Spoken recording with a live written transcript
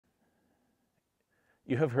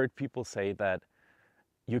You have heard people say that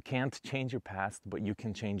you can't change your past, but you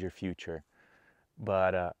can change your future.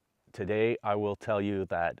 But today I will tell you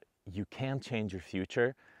that you can change your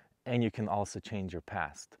future and you can also change your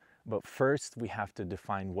past. But first, we have to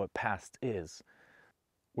define what past is.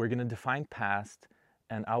 We're going to define past,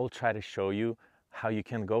 and I will try to show you how you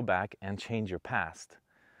can go back and change your past.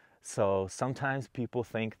 So sometimes people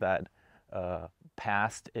think that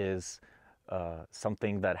past is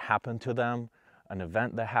something that happened to them, an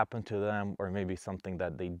event that happened to them, or maybe something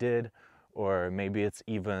that they did, or maybe it's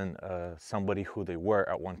even somebody who they were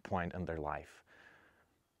at one point in their life.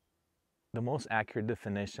 The most accurate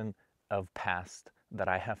definition of past that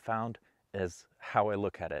I have found is how I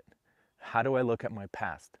look at it. How do I look at my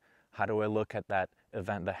past? How do I look at that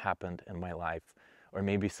event that happened in my life? Or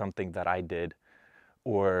maybe something that I did,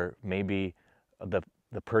 or maybe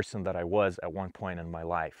the person that I was at one point in my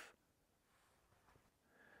life.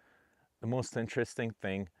 The most interesting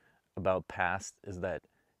thing about past is that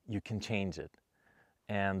you can change it.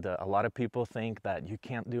 And a lot of people think that you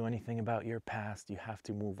can't do anything about your past, you have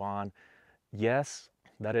to move on. Yes,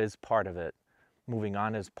 that is part of it. Moving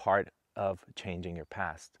on is part of changing your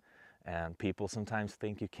past. And people sometimes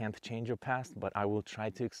think you can't change your past, but I will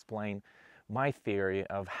try to explain my theory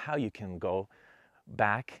of how you can go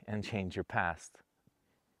back and change your past.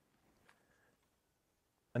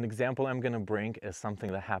 An example I'm going to bring is something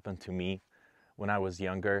that happened to me when I was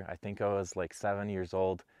younger. I think I was like 7 years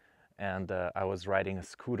old, and I was riding a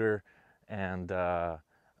scooter, and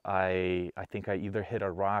I think I either hit a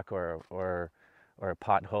rock or a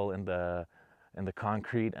pothole in the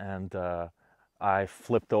concrete, and I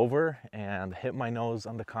flipped over and hit my nose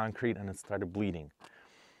on the concrete, and it started bleeding.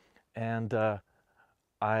 And for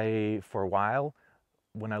a while,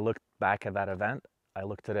 when I looked back at that event, I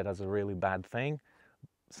looked at it as a really bad thing,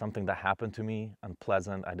 something that happened to me,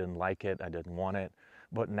 unpleasant. I didn't like it, I didn't want it.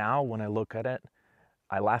 But now when I look at it,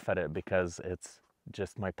 I laugh at it because it's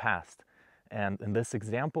just my past. And in this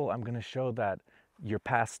example, I'm going to show that your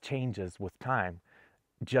past changes with time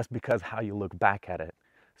just because how you look back at it.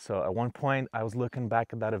 So at one point, I was looking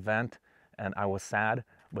back at that event and I was sad,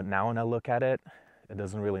 but now when I look at it, it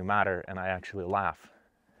doesn't really matter and I actually laugh.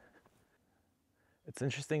 It's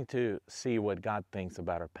interesting to see what God thinks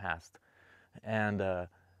about our past. And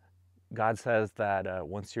God says that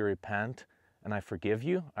once you repent and I forgive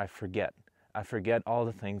you, I forget. I forget all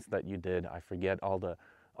the things that you did. I forget all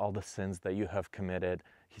the sins that you have committed.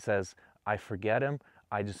 He says, I forget him.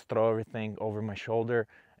 I just throw everything over my shoulder,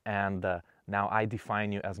 and now I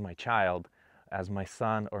define you as my child, as my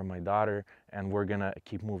son or my daughter, and we're gonna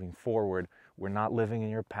keep moving forward. We're not living in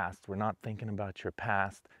your past. We're not thinking about your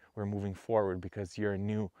past. We're moving forward because you're a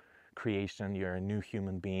new creation. You're a new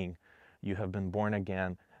human being. You have been born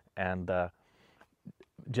again, and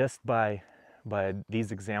just by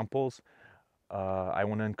these examples, I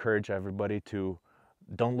want to encourage everybody to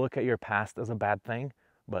don't look at your past as a bad thing,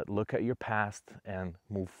 but look at your past and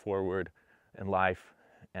move forward in life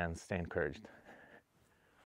and stay encouraged.